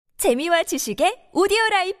재미와 지식의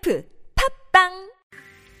오디오라이프 팝빵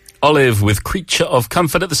Olive with Creature of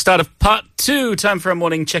Comfort at the start of part 2. Time for a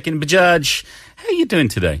morning check-in. Bajaj, how are you doing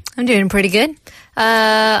today? I'm doing pretty good.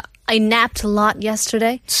 I napped a lot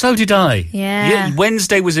yesterday. So did I. Yeah.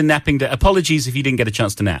 Wednesday was a napping day. Apologies if you didn't get a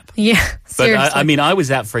chance to nap. Yeah, But seriously. I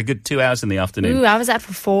was out for a good 2 hours in the afternoon. Ooh, I was out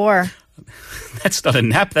for 4. That's not a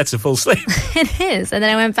nap, that's a full sleep. It is. And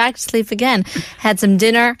then I went back to sleep again. Had some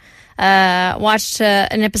dinner, watched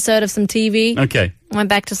an episode of some TV. Okay. Went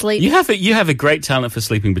back to sleep. You have a great talent for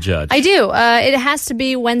sleeping, Bajaj. I do. It has to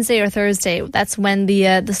be Wednesday or Thursday. That's when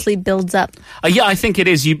the sleep builds up. Yeah, I think it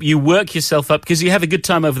is. You work yourself up because you have a good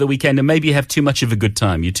time over the weekend and maybe you have too much of a good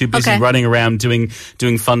time. You're too busy running around doing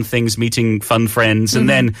fun things, meeting fun friends. And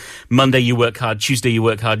then Monday you work hard, Tuesday you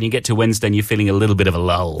work hard, and you get to Wednesday and you're feeling a little bit of a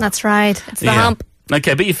lull. That's right. It's the hump.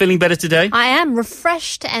 Okay, but you're feeling better today? I am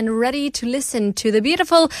refreshed and ready to listen to the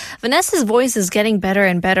beautiful Vanessa's voice is getting better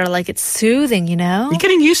and better. Like it's soothing, you know? You're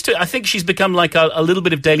getting used to it. I think she's become like a little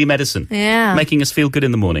bit of daily medicine. Yeah. Making us feel good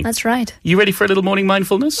in the morning. That's right. You ready for a little morning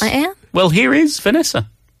mindfulness? I am. Well, here is Vanessa.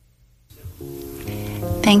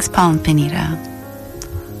 Thanks, Paul and Benita.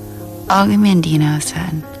 Agamemnon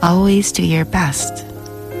said, always do your best.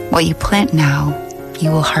 What you plant now,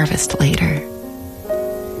 you will harvest later.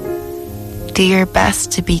 Do your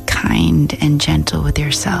best to be kind and gentle with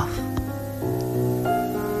yourself.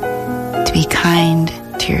 To be kind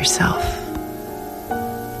to yourself.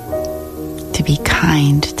 To be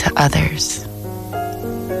kind to others.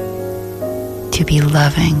 To be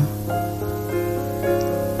loving.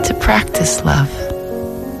 To practice love.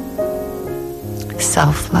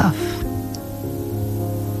 Self-love.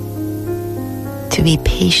 To be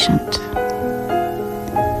patient.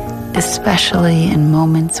 Especially in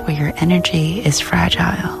moments where your energy is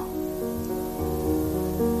fragile.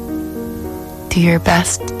 Do your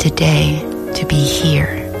best today to be here,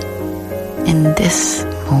 in this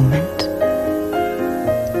moment,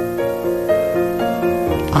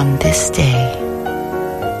 on this day,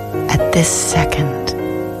 at this second.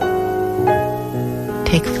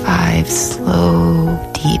 Take 5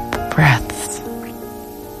 slow, deep breaths.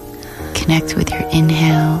 Connect with your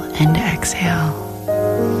inhale and exhale.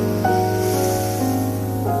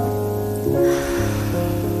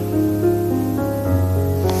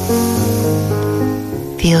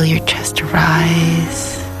 Feel your chest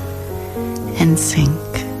rise and sink.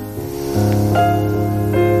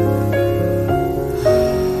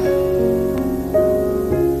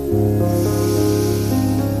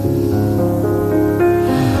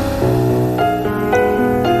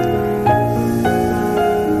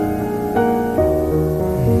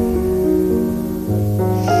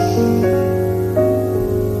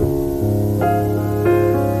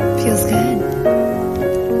 Feels good.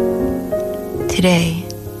 Today,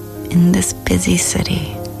 in this busy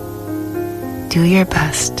city, do your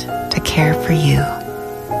best to care for you,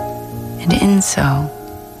 and in so,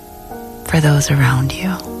 for those around you.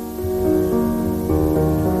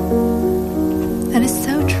 That is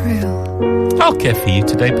so true. I'll care for you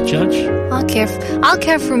today, Bajaj. I'll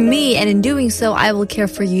care for me, and in doing so, I will care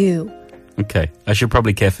for you. Okay, I should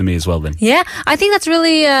probably care for me as well then. Yeah, I think that's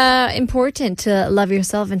really important to love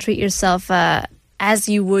yourself and treat yourself as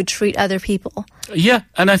you would treat other people. Yeah,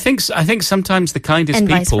 and I think sometimes the kindest And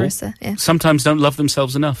people vice versa, yeah. sometimes don't love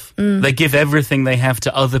themselves enough. They give everything they have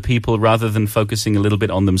to other people rather than focusing a little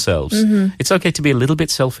bit on themselves. It's okay to be a little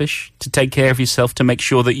bit selfish, to take care of yourself, to make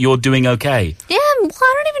sure that you're doing okay. Yeah, well,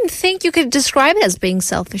 I don't even think you could describe it as being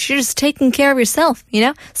selfish. You're just taking care of yourself, you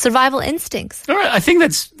know? Survival instincts. All right, I think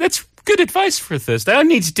that's good advice for a Thursday. I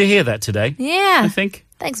needed to hear that today. Yeah. I think.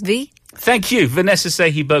 Thanks, V. Thank you, Vanessa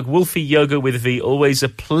Sehiberg, Wolfie Yoga with V. Always a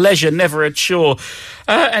pleasure, never a chore.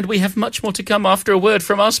 And we have much more to come after a word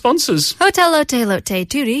from our sponsors. Hotel Lotte Lotte,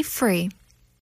 duty free.